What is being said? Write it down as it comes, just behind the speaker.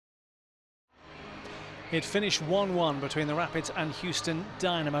It finished 1-1 between the Rapids and Houston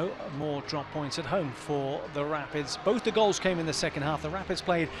Dynamo. More drop points at home for the Rapids. Both the goals came in the second half. The Rapids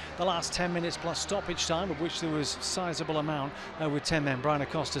played the last 10 minutes plus stoppage time, of which there was a sizable amount with 10 men. Brian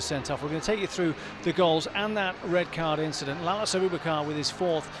Acosta sent off. We're going to take you through the goals and that red card incident. Lalas Abubakar with his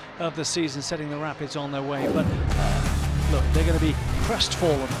 4th of the season, setting the Rapids on their way. But look, they're going to be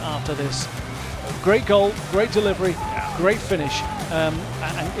crestfallen after this. Great goal, great delivery, great finish, and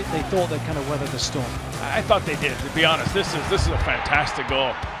they thought they'd kind of weather the storm. I thought they did, to be honest. This is a fantastic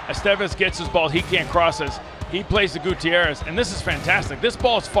goal. Estevez gets his ball, he can't cross us. He plays to Gutierrez, and this is fantastic. This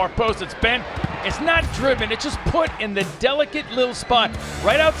ball is far post, it's bent, it's not driven, it's just put in the delicate little spot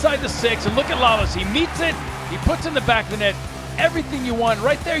right outside the 6, and look at Lalas, he meets it, he puts in the back of the net, everything you want.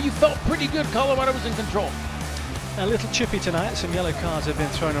 Right there, you felt pretty good. Colorado was in control. A little chippy tonight, some yellow cards have been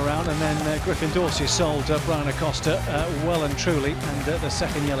thrown around, and then Griffin Dorsey sold Brian Acosta well and truly, and the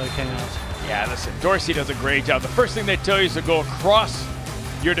second yellow came out. Yeah, listen, Dorsey does a great job. The first thing they tell you is to go across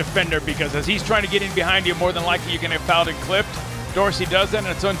your defender, because as he's trying to get in behind you, more than likely you're going to get fouled and clipped. Dorsey does that, and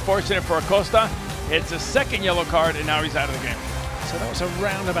it's unfortunate for Acosta. It's a second yellow card, and now he's out of the game. So that was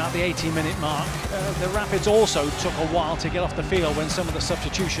around about the 18-minute mark. The Rapids also took a while to get off the field when some of the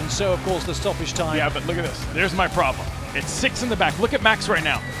substitutions, so of course the stoppage time. Yeah, but look at this. There's my problem. It's 6 in the back. Look at Max right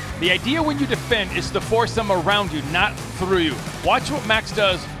now. The idea when you defend is to force them around you, not through you. Watch what Max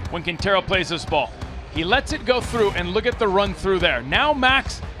does when Quintero plays this ball. He lets it go through, and look at the run through there. Now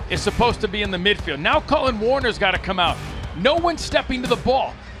Max is supposed to be in the midfield. Now Colin Warner's got to come out. No one's stepping to the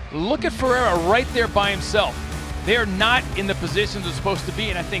ball. Look at Ferreira right there by himself. They're not in the positions they're supposed to be,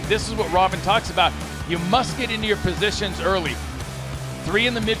 and I think this is what Robin talks about. You must get into your positions early. 3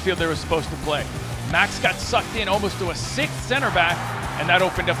 in the midfield they were supposed to play. Max got sucked in almost to a 6th center back, and that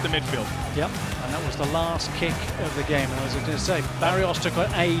opened up the midfield. Yep, and that was the last kick of the game. And I was going to say, Barrios took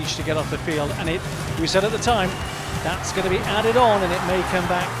an age to get off the field, and we said at the time, that's going to be added on, and it may come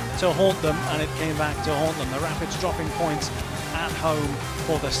back to haunt them, and it came back to haunt them. The Rapids dropping points at home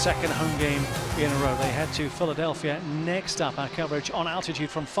for the second home game in a row. They head to Philadelphia. Next up, our coverage on Altitude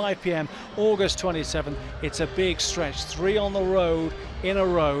from 5 p.m. August 27th. It's a big stretch, 3 on the road in a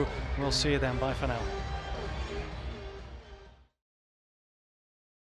row. We'll see you then. Bye for now.